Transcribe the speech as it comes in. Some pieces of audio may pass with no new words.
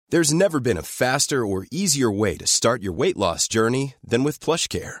There's never been a faster or easier way to start your weight loss journey than with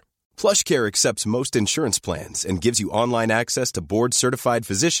PlushCare. PlushCare accepts most insurance plans and gives you online access to board-certified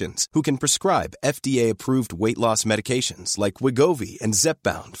physicians who can prescribe FDA-approved weight loss medications like Wegovy and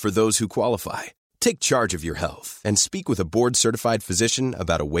Zepbound for those who qualify. Take charge of your health and speak with a board-certified physician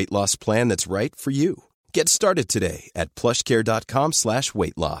about a weight loss plan that's right for you. Get started today at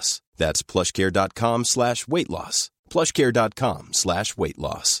plushcare.com/weight loss. That's plushcare.com/weight loss. plushcare.com/weight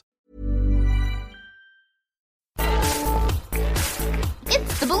loss.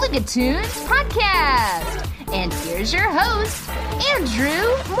 It's the Beluga Tunes podcast. And here's your host,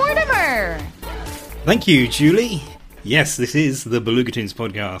 Andrew Mortimer. Thank you, Julie. Yes, this is the Beluga Tunes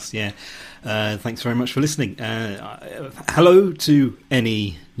podcast. Yeah. Thanks very much for listening. Hello to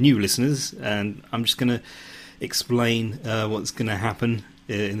any new listeners, and I'm just going to explain what's going to happen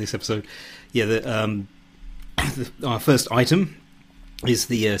in this episode. Yeah, our first item is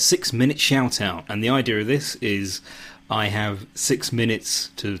the 6-minute shout-out, and the idea of this is I have 6 minutes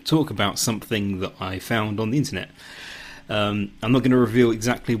to talk about something that I found on the internet. I'm not going to reveal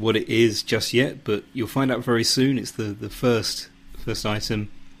exactly what it is just yet, but you'll find out very soon. It's the first item.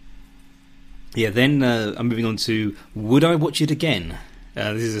 Yeah, then I'm moving on to Would I Watch It Again?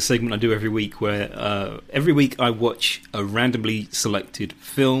 This is a segment I do every week where every week I watch a randomly selected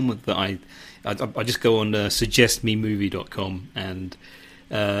film that I just go on suggestmemovie.com and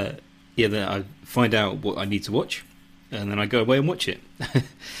then I find out what I need to watch and then I go away and watch it.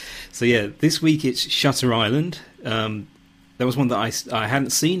 So yeah, this week it's Shutter Island. That was one that I hadn't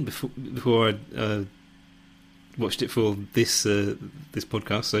seen before I watched it for this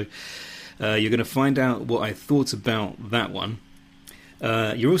podcast. So you're going to find out what I thought about that one.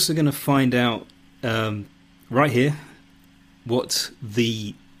 You're also going to find out right here what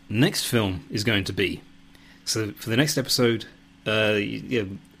the next film is going to be. So for the next episode,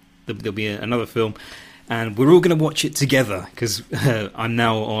 there'll be another film, and we're all going to watch it together because I'm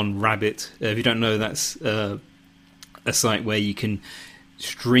now on Rabbit. If you don't know, that's a site where you can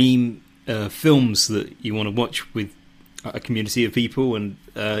stream films that you want to watch with a community of people, and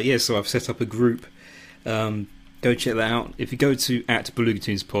so I've set up a group. Go check that out. If you go to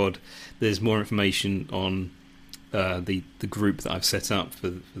 @BelugaTunesPod, there's more information on the group that I've set up for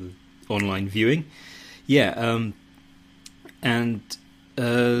the online viewing.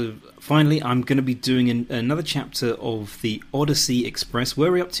 Finally, I'm going to be doing another chapter of the Odyssey Express. Where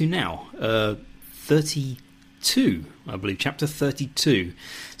are we up to now? 32, I believe, chapter 32.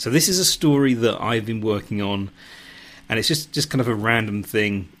 So this is a story that I've been working on, and it's just kind of a random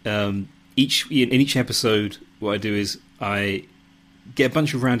thing. In each episode, what I do is I get a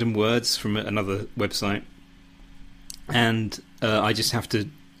bunch of random words from another website, and I just have to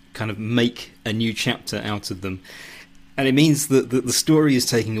kind of make a new chapter out of them. And it means that the story is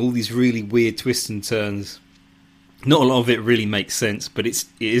taking all these really weird twists and turns. Not a lot of it really makes sense, but it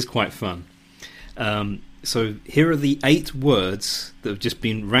is quite fun. So here are the 8 words that have just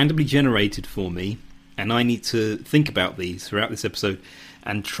been randomly generated for me, and I need to think about these throughout this episode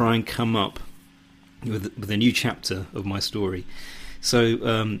and try and come up with a new chapter of my story.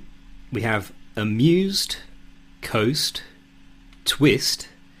 So we have amused, coast, twist,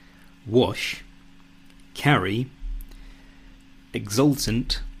 wash, carry,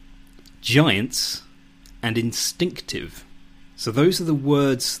 exultant, giants, and instinctive. So those are the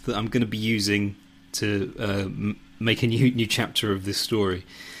words that I'm going to be using to make a new chapter of this story.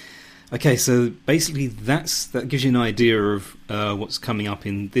 Okay, so basically that gives you an idea of what's coming up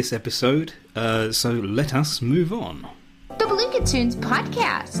in this episode. So let us move on. The Beluga Tunes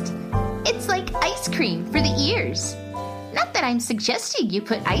podcast. It's like ice cream for the ears. Not that I'm suggesting you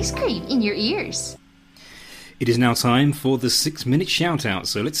put ice cream in your ears. It is now time for the 6-minute shout-out.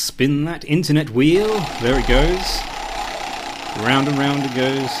 So let's spin that internet wheel. There it goes. Round and round it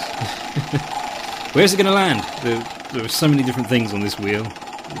goes. Where's it going to land? There are so many different things on this wheel.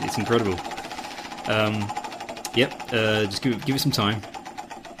 It's incredible. Just give it some time.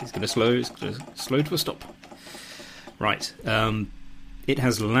 It's going to slow to a stop. Right. It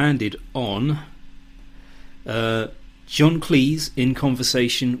has landed on John Cleese in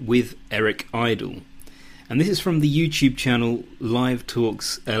conversation with Eric Idle. And this is from the YouTube channel Live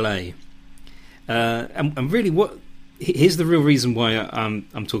Talks LA. And really, here's the real reason why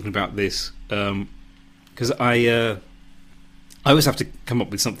I'm talking about this. Because I always have to come up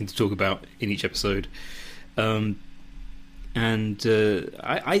with something to talk about in each episode. I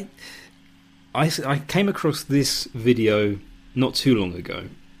came across this video not too long ago,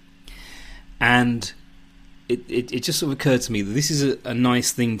 and it just sort of occurred to me that this is a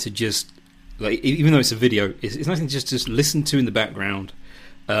nice thing to just, like, even though it's a video, it's nice thing to just listen to in the background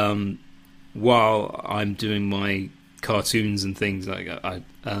while I'm doing my cartoons and things. Like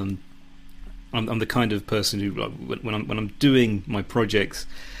I'm the kind of person who, like, when I'm doing my projects,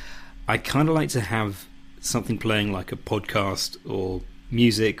 I kind of like to have something playing, like a podcast or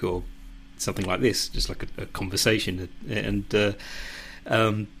music or something like this, just like a conversation. And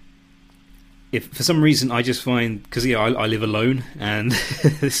if for some reason I just find, because I live alone, and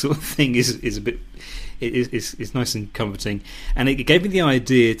this sort of thing is a bit, it's nice and comforting, and it gave me the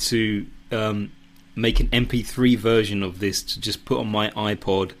idea to make an MP3 version of this to just put on my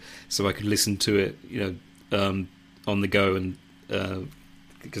iPod, so I could listen to it, on the go, and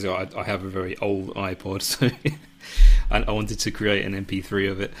because I have a very old iPod, so I wanted to create an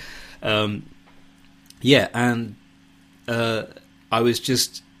MP3 of it. I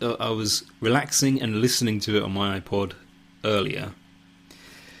was relaxing and listening to it on my iPod earlier,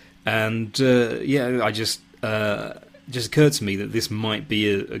 and I just occurred to me that this might be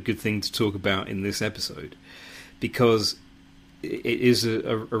a good thing to talk about in this episode, because it is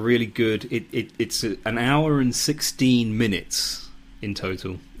a really good. It's an hour and 16 minutes in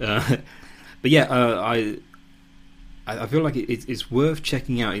total, but I feel like it's worth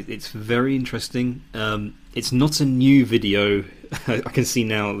checking out. It's very interesting. It's not a new video. I can see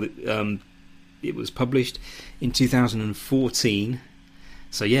now that it was published in 2014.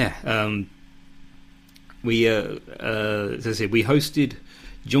 So we as I said, we hosted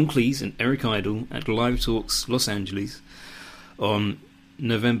John Cleese and Eric Idle at Live Talks Los Angeles on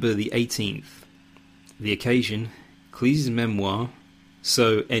November the 18th. The occasion, Cleese's memoir,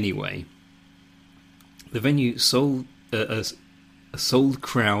 So Anyway. The venue sold a sold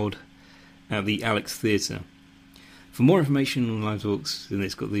crowd at the Alex Theatre. For more information on Live Talks, and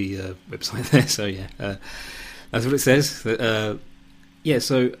it's got the website there, so that's what it says.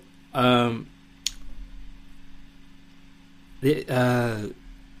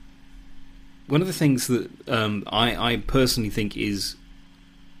 One of the things that I personally think is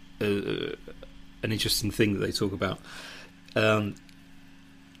an interesting thing that they talk about, because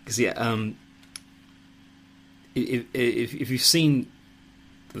if you've seen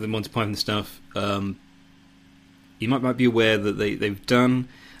the Monty Python stuff, you might be aware that they've done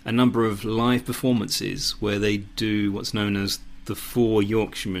a number of live performances where they do what's known as the Four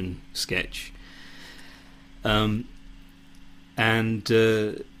Yorkshiremen sketch. And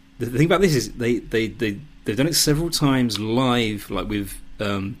the thing about this is they've done it several times live, like with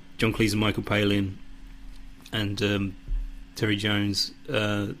John Cleese and Michael Palin and Terry Jones,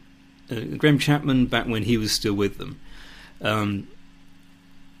 Graham Chapman back when he was still with them, and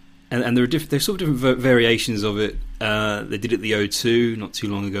there's sort of different variations of it. They did it at the O2 not too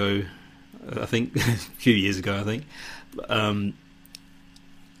long ago, I think, a few years ago, I think. And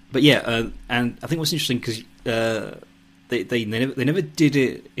I think what's interesting, because they never did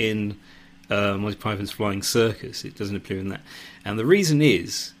it in Monty Python's Flying Circus. It doesn't appear in that, and the reason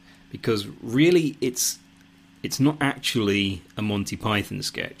is because really it's not actually a Monty Python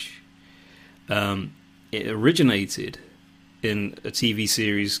sketch. It originated in a TV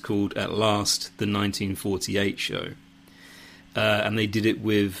series called At Last, the 1948 show, and they did it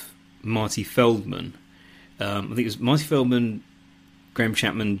with Marty Feldman. I think it was Marty Feldman, Graham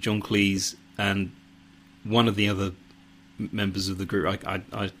Chapman, John Cleese, and one of the other members of the group. I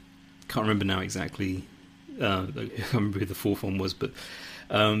can't remember now exactly. I can't remember who the fourth one was, but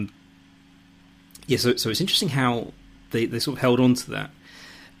so it's interesting how they sort of held on to that,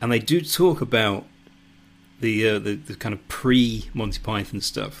 and they do talk about the kind of pre-Monty Python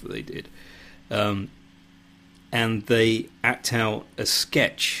stuff that they did, and they act out a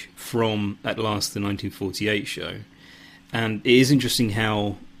sketch from At Last, the 1948 show, and it is interesting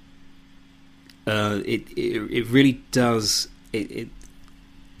how it really does it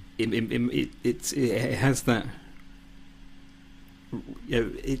has that,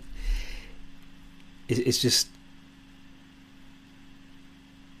 it's just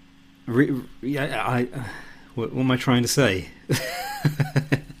what am I trying to say?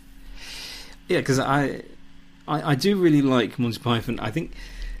 Because I do really like Monty Python. I think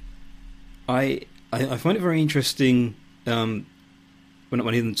I find it very interesting when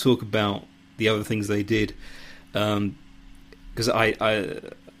I hear them talk about the other things they did, because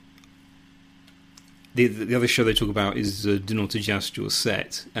the other show they talk about is Do Not Adjust Your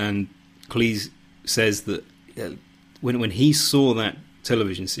Set, and Cleese says that when he saw that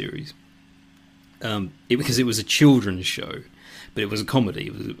television series, because it was a children's show, but it was a comedy.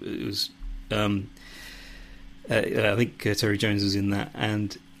 It was I think Terry Jones was in that,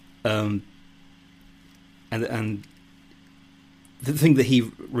 and the thing that he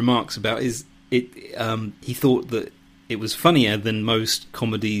remarks about is he thought that it was funnier than most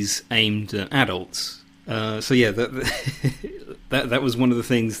comedies aimed at adults. So yeah, that was one of the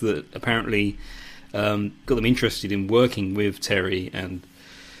things that apparently got them interested in working with Terry, and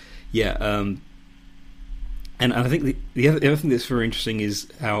and I think the other thing that's very interesting is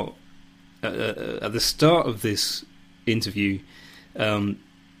how at the start of this interview,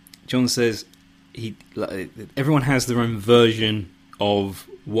 John says everyone has their own version of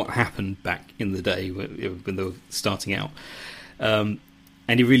what happened back in the day when they were starting out, and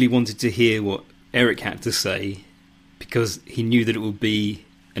he really wanted to hear what Eric had to say because he knew that it would be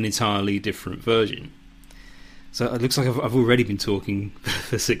an entirely different version. So it looks like I've already been talking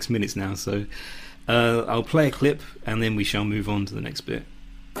for 6 minutes now, so I'll play a clip and then we shall move on to the next bit.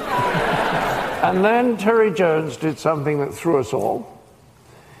 And then Terry Jones did something that threw us all.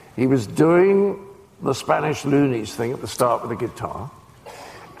 He was doing the Spanish Loonies thing at the start with the guitar,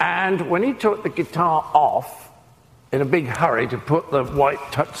 and when he took the guitar off in a big hurry to put the white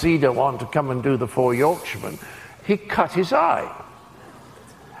tuxedo on to come and do the Four Yorkshiremen, he cut his eye.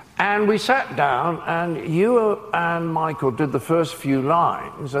 And we sat down, and you and Michael did the first few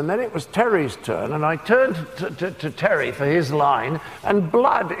lines, and then it was Terry's turn, and I turned to Terry for his line, and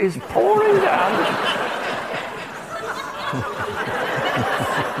blood is pouring down.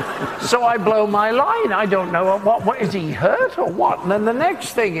 So I blow my line. I don't know what is he hurt or what? And then the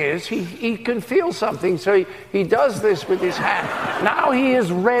next thing is he can feel something, so he does this with his hand. Now he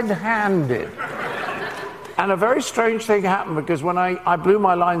is red-handed. And a very strange thing happened, because when I blew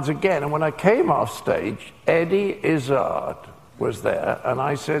my lines again, and when I came off stage, Eddie Izzard was there, and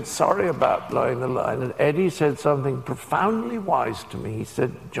I said, sorry about blowing the line, and Eddie said something profoundly wise to me. He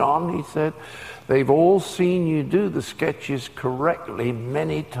said, John, he said, they've all seen you do the sketches correctly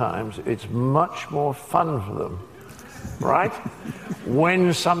many times. It's much more fun for them, right?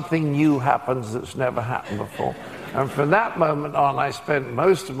 When something new happens that's never happened before. And from that moment on, I spent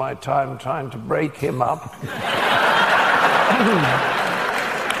most of my time trying to break him up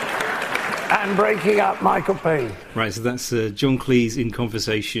and breaking up Michael Palin. Right, so that's John Cleese in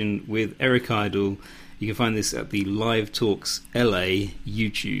conversation with Eric Idle. You can find this at the Live Talks LA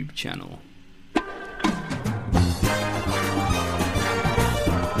YouTube channel.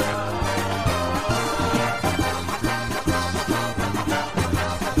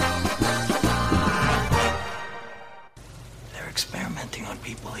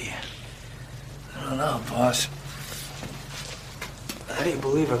 People here. I don't know, boss. How do you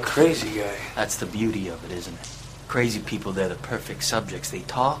believe a crazy guy? That's the beauty of it, isn't it? Crazy people, they're the perfect subjects. They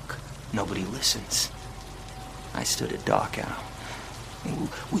talk, nobody listens. I stood at Dachau.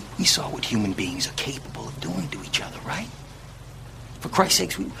 We saw what human beings are capable of doing to each other, right? For Christ's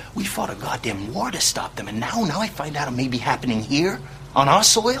sakes, we fought a goddamn war to stop them, and now I find out it may be happening here, on our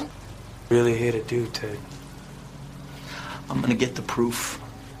soil? Really hate to do, Ted. I'm gonna get the proof.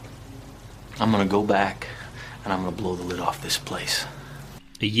 I'm gonna go back, and I'm gonna blow the lid off this place.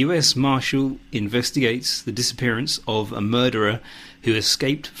 A US Marshal investigates the disappearance of a murderer who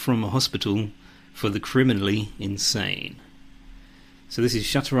escaped from a hospital for the criminally insane. So this is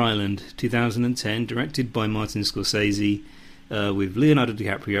Shutter Island, 2010, directed by Martin Scorsese, with Leonardo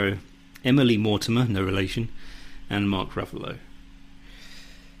DiCaprio, Emily Mortimer, no relation, and Mark Ruffalo.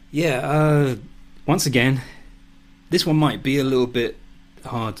 Yeah, once again, this one might be a little bit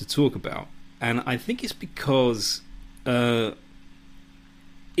hard to talk about, and I think it's because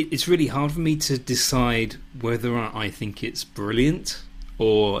it's really hard for me to decide whether I think it's brilliant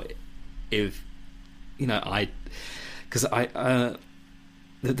or if, you know,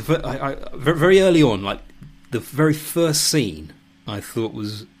 very early on, like the very first scene, I thought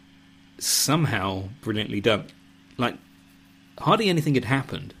was somehow brilliantly done. Like hardly anything had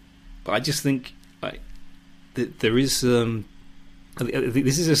happened, but I just think like there is. I think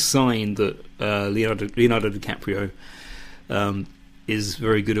this is a sign that Leonardo DiCaprio is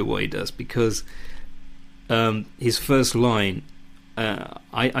very good at what he does, because his first line,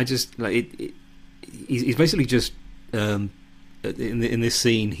 I just like it. He's basically just in this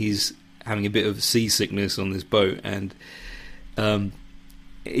scene. He's having a bit of seasickness on this boat, and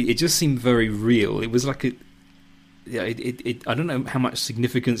it just seemed very real. It was like I don't know how much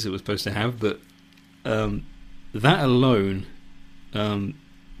significance it was supposed to have, but that alone,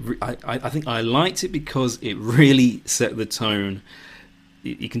 I think I liked it because it really set the tone.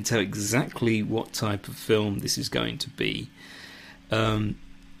 You can tell exactly what type of film this is going to be,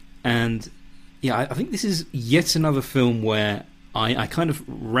 and yeah, I think this is yet another film where I kind of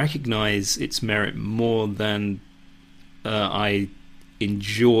recognise its merit more than I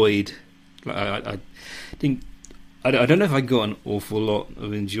enjoyed. I don't know if I got an awful lot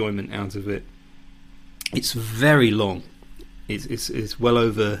of enjoyment out of it. It's very long. It's well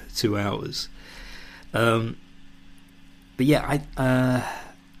over 2 hours. But yeah,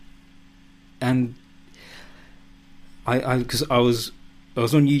 because I was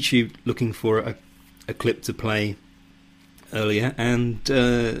on YouTube looking for a clip to play earlier, and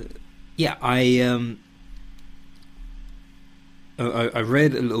yeah, I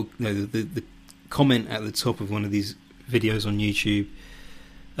read a little, the comment at the top of one of these videos on YouTube.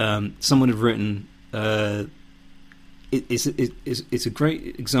 Someone had written, it's a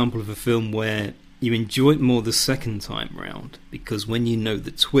great example of a film where you enjoy it more the second time round, because when you know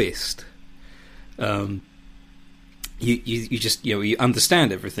the twist, you just, you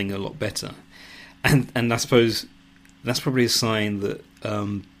understand everything a lot better, and I suppose that's probably a sign that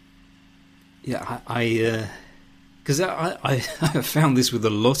because I have found this with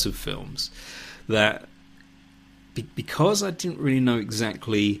a lot of films, that because I didn't really know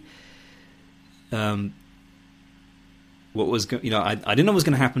exactly what was going, I didn't know what was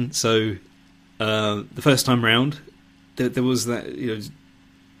going to happen, so the first time round there was that,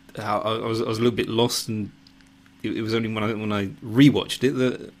 I was a little bit lost, and it was only when I rewatched it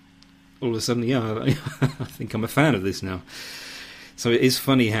that all of a sudden, I think I'm a fan of this now. So it is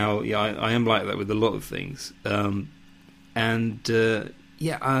funny how I am like that with a lot of things, I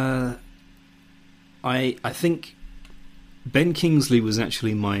think Ben Kingsley was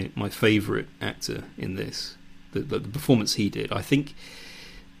actually my favourite actor in this. The performance he did, I think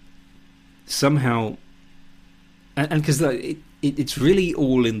somehow, and because it's really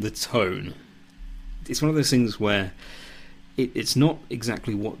all in the tone. It's one of those things where it's not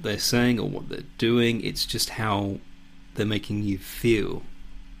exactly what they're saying or what they're doing. It's just how they're making you feel.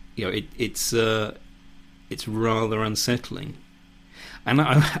 It's rather unsettling, and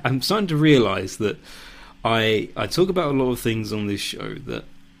I'm starting to realise that I talk about a lot of things on this show that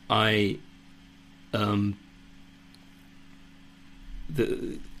I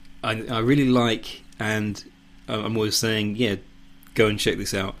really like, and I'm always saying, go and check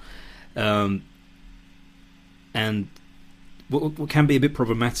this out. And what can be a bit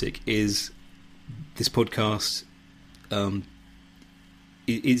problematic is this podcast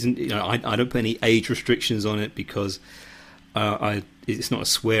isn't. I don't put any age restrictions on it, because it's not a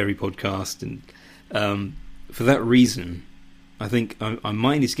sweary podcast, and for that reason, I think I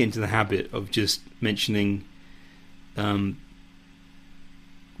might need to get into the habit of just mentioning that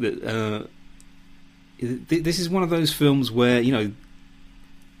this is one of those films where you've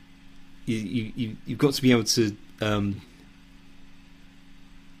got to be able to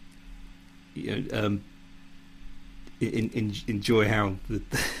enjoy how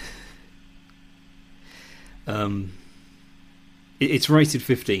it's rated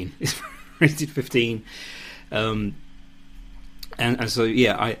 15. It's rated 15, and so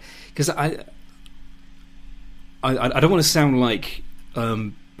because I don't want to sound like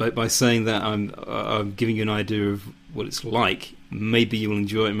by saying that I'm giving you an idea of what it's like. Maybe you'll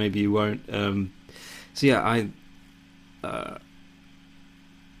enjoy it, maybe you won't.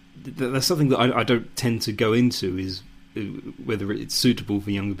 That's something that I don't tend to go into, is whether it's suitable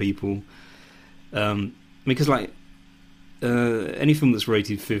for younger people. Because any film that's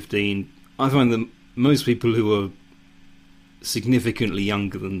rated 15, I find that most people who are significantly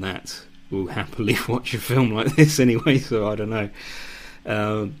younger than that will happily watch a film like this anyway, so I don't know.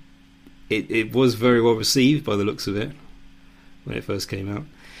 It was very well received by the looks of it when it first came out.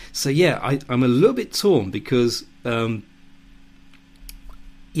 So I'm a little bit torn, because I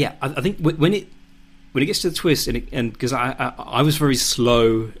think when it gets to the twist, and because I was very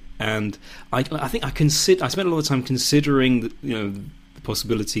slow, and I think I spent a lot of time considering the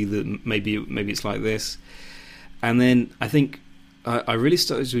possibility that maybe it's like this, and then I think I really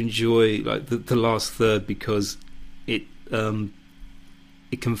started to enjoy the last third, because it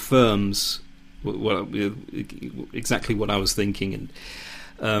confirms exactly what I was thinking, and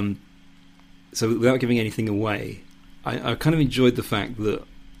so without giving anything away, I kind of enjoyed the fact that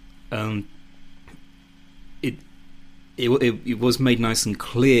it was made nice and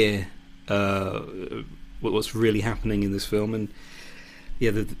clear what's really happening in this film, and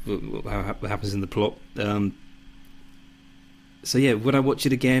what happens in the plot. Would I watch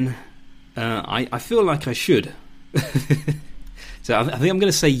it again? I feel like I should. So I think I'm going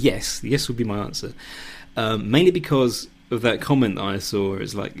to say yes. Yes would be my answer. Mainly because of that comment that I saw.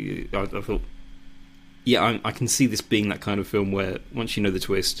 It's like I thought, I can see this being that kind of film where once you know the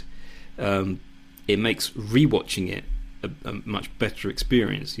twist, it makes rewatching it a much better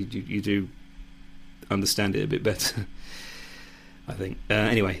experience. You do understand it a bit better, I think.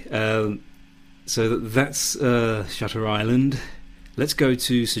 Anyway, so that's Shutter Island. Let's go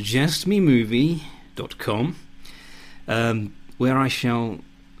to Suggest Me Movie BlueGuitarPod.com, where I shall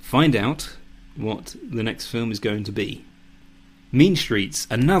find out what the next film is going to be. Mean Streets,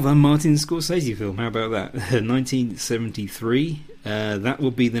 another Martin Scorsese film. How about that? 1973. That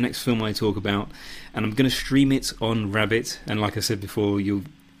will be the next film I talk about, and I'm going to stream it on Rabbit. And like I said before, all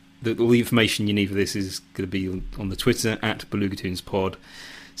the information you need for this is going to be on the Twitter at BelugaToonsPod.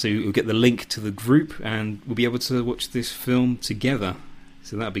 So you'll get the link to the group, and we'll be able to watch this film together.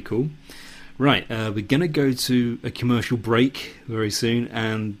 So that'll be cool. Right, we're going to go to a commercial break very soon,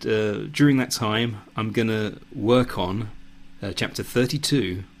 and during that time, I'm going to work on Chapter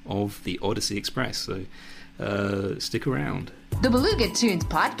 32 of the Odyssey Express. So stick around. The Beluga Tunes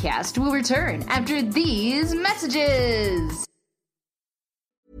podcast will return after these messages.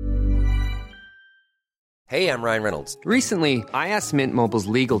 Hey, I'm Ryan Reynolds. Recently, I asked Mint Mobile's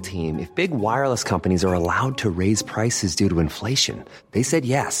legal team if big wireless companies are allowed to raise prices due to inflation. They said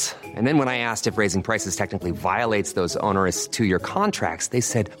yes. And then when I asked if raising prices technically violates those onerous 2-year contracts, they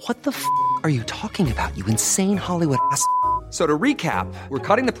said, "What the f*** are you talking about, you insane Hollywood ass?" So to recap, we're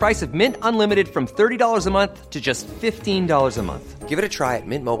cutting the price of Mint Unlimited from $30 a month to just $15 a month. Give it a try at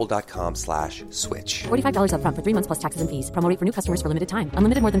mintmobile.com/switch. $45 up front for 3 months plus taxes and fees. Promo rate for new customers for limited time.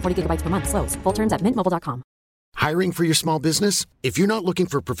 Unlimited more than 40 gigabytes per month. Slows full terms at mintmobile.com. Hiring for your small business? If you're not looking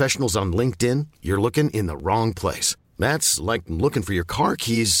for professionals on LinkedIn, you're looking in the wrong place. That's like looking for your car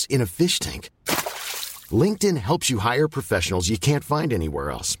keys in a fish tank. LinkedIn helps you hire professionals you can't find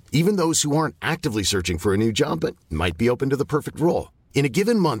anywhere else, even those who aren't actively searching for a new job but might be open to the perfect role. In a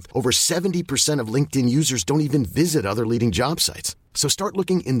given month, over 70% of LinkedIn users don't even visit other leading job sites. So start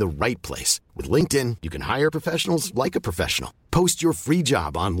looking in the right place. With LinkedIn, you can hire professionals like a professional. Post your free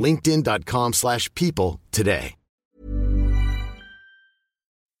job on linkedin.com/people today.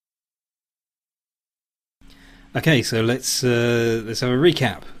 Okay, so let's have a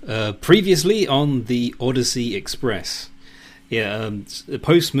recap. Previously on the Odyssey Express, a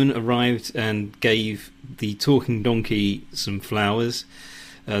postman arrived and gave the talking donkey some flowers.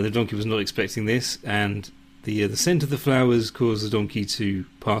 The donkey was not expecting this, and the scent of the flowers caused the donkey to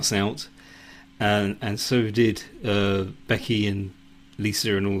pass out, and so did Becky and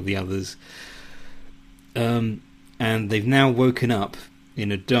Lisa and all the others. And they've now woken up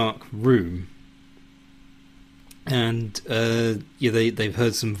in a dark room. And they've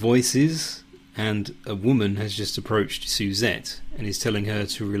heard some voices, and a woman has just approached Suzette and is telling her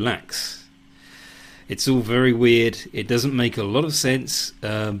to relax. It's all very weird. It doesn't make a lot of sense,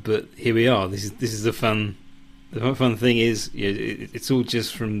 but here we are. This is the fun. The fun thing is, it's all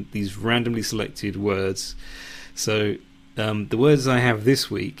just from these randomly selected words. So the words I have this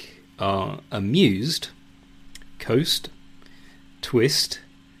week are amused, coast, twist,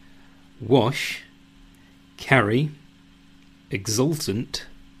 wash, carry, exultant,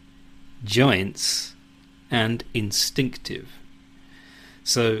 giants, and instinctive.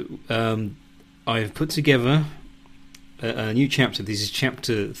 So I've put together a new chapter. This is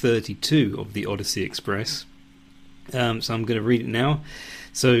chapter 32 of the Odyssey Express. So I'm going to read it now.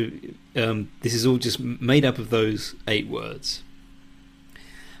 So this is all just made up of those 8 words.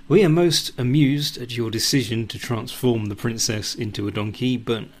 We are most amused at your decision to transform the princess into a donkey,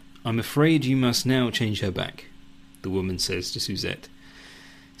 but I'm afraid you must now change her back, the woman says to Suzette.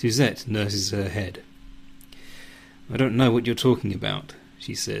 Suzette nurses her head. I don't know what you're talking about,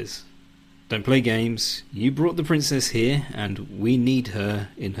 she says. Don't play games. You brought the princess here, and we need her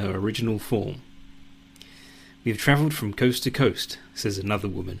in her original form. We've travelled from coast to coast, says another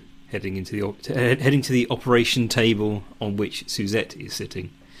woman, heading to the operation table on which Suzette is sitting,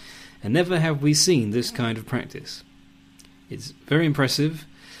 and never have we seen this kind of practice. It's very impressive,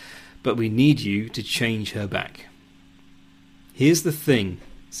 but we need you to change her back. Here's the thing,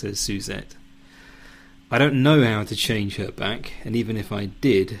 says Suzette. I don't know how to change her back, and even if I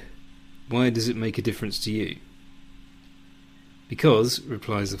did, why does it make a difference to you? Because,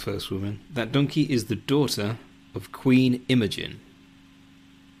 replies the first woman, that donkey is the daughter of Queen Imogen.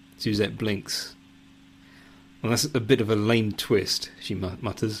 Suzette blinks. Well, that's a bit of a lame twist, she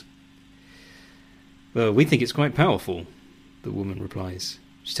mutters. Well, we think it's quite powerful, the woman replies.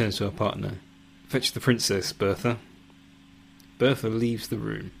 She turns to her partner. Fetch the princess, Bertha. Bertha leaves the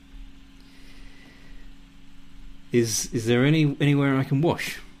room. Is there anywhere I can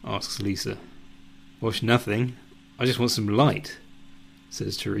wash? Asks Lisa. Wash nothing. I just want some light,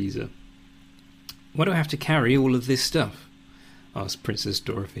 says Teresa. Why do I have to carry all of this stuff? Asks Princess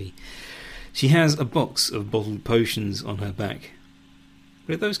Dorothy. She has a box of bottled potions on her back.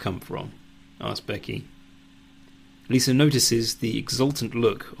 Where did those come from? Asks Becky. Lisa notices the exultant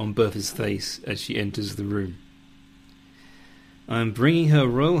look on Bertha's face as she enters the room. I am bringing Her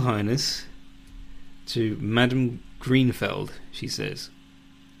Royal Highness to Madame Greenfeld, she says.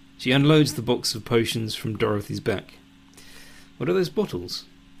 She unloads the box of potions from Dorothy's back. What are those bottles?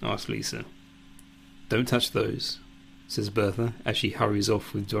 Asks Lisa. Don't touch those, says Bertha as she hurries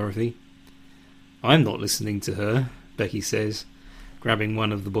off with Dorothy. I'm not listening to her, Becky says, grabbing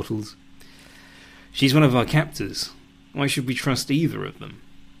one of the bottles. She's one of our captors. Why should we trust either of them?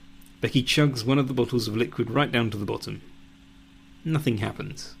 Becky chugs one of the bottles of liquid right down to the bottom. Nothing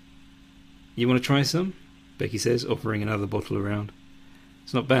happens. You want to try some? Becky says, offering another bottle around.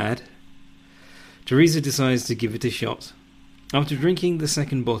 It's not bad. Teresa decides to give it a shot. After drinking the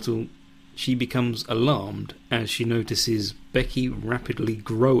second bottle, she becomes alarmed as she notices Becky rapidly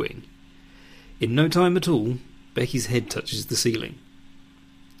growing. In no time at all, Becky's head touches the ceiling.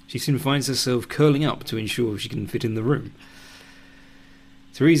 She soon finds herself curling up to ensure she can fit in the room.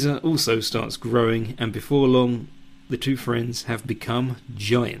 Teresa also starts growing, and before long, the two friends have become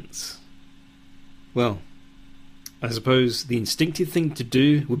giants. Well, I suppose the instinctive thing to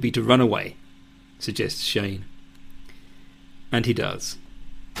do would be to run away, suggests Shane. And he does.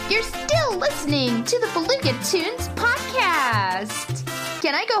 You're still listening to the Beluga Tunes podcast.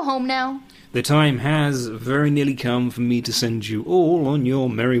 Can I go home now? The time has very nearly come for me to send you all on your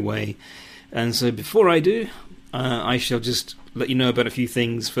merry way. And so before I do, I shall just let you know about a few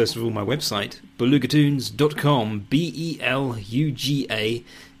things. First of all, my website, belugatoons.com,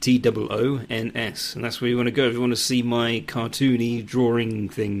 BELUGATOONS. And that's where you want to go if you want to see my cartoony drawing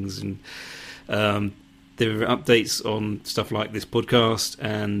things. And there are updates on stuff like this podcast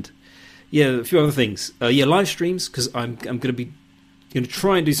and, yeah, a few other things. Live streams, because I'm going to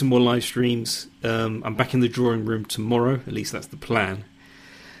try and do some more live streams. I'm back in the drawing room tomorrow, at least that's the plan.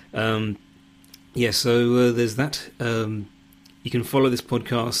 So there's that. You can follow this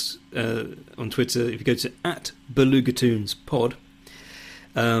podcast on Twitter if you go to @BelugaToonsPod.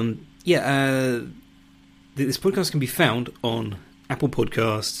 This podcast can be found on Apple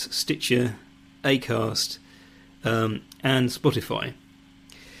Podcasts, Stitcher, Acast, and Spotify.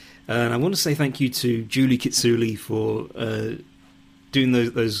 And I want to say thank you to Julie Kitsuli for doing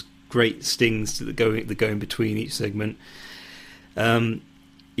those great stings that go in between each segment.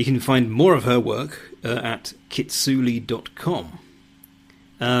 You can find more of her work at kitsuli.com.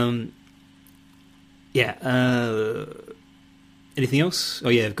 Anything else? Oh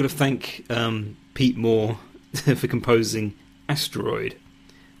yeah, I've got to thank Pete Moore for composing Asteroid,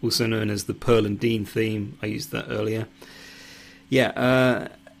 also known as the Pearl and Dean theme. I used that earlier. And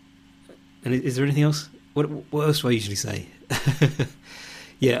is there anything else? What else do I usually say?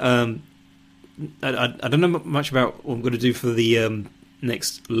 I don't know much about what I'm going to do for the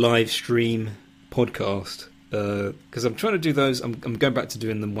next live stream podcast, because I'm trying to do those. I'm going back to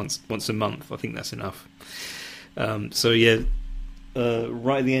doing them once a month. I think that's enough. Right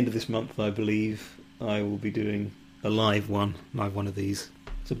at the end of this month, I believe I will be doing a live one of these.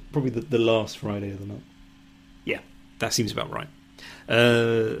 So probably the last Friday of the month. Yeah, that seems about right.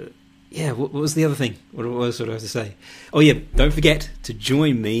 What was the other thing? What else would I have to say? Oh yeah, don't forget to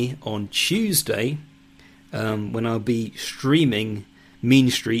join me on Tuesday when I'll be streaming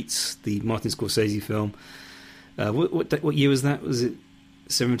Mean Streets, the Martin Scorsese film. What year was that? Was it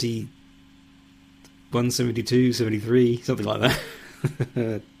 71, 72, 73, something like that?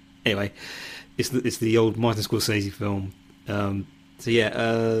 Anyway, it's the old Martin Scorsese film. And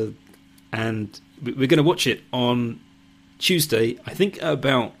we're going to watch it on Tuesday. I think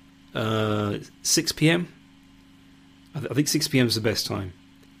about 6 p.m. I think 6 p.m. is the best time.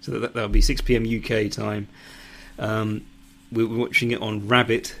 So that'll be 6 p.m. UK time. We're watching it on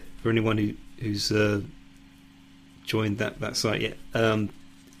Rabbit for anyone who's joined that site yet. I'm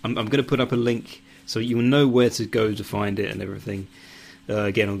going to put up a link so you will know where to go to find it and everything.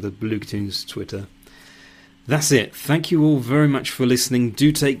 Again, on the Beluga Tunes Twitter. That's it. Thank you all very much for listening.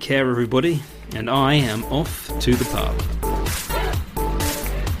 Do take care, everybody. And I am off to the pub.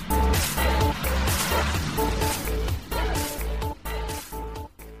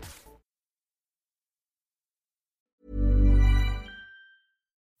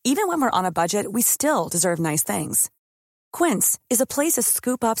 Even when we're on a budget, we still deserve nice things. Quince is a place to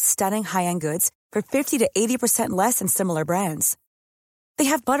scoop up stunning high-end goods for 50 to 80% less than similar brands. They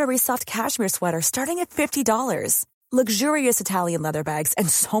have buttery soft cashmere sweaters starting at $50, luxurious Italian leather bags, and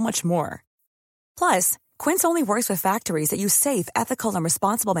so much more. Plus, Quince only works with factories that use safe, ethical, and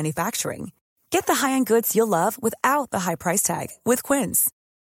responsible manufacturing. Get the high-end goods you'll love without the high price tag with Quince.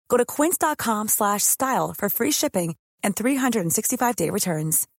 Go to quince.com/style for free shipping and 365-day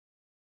returns.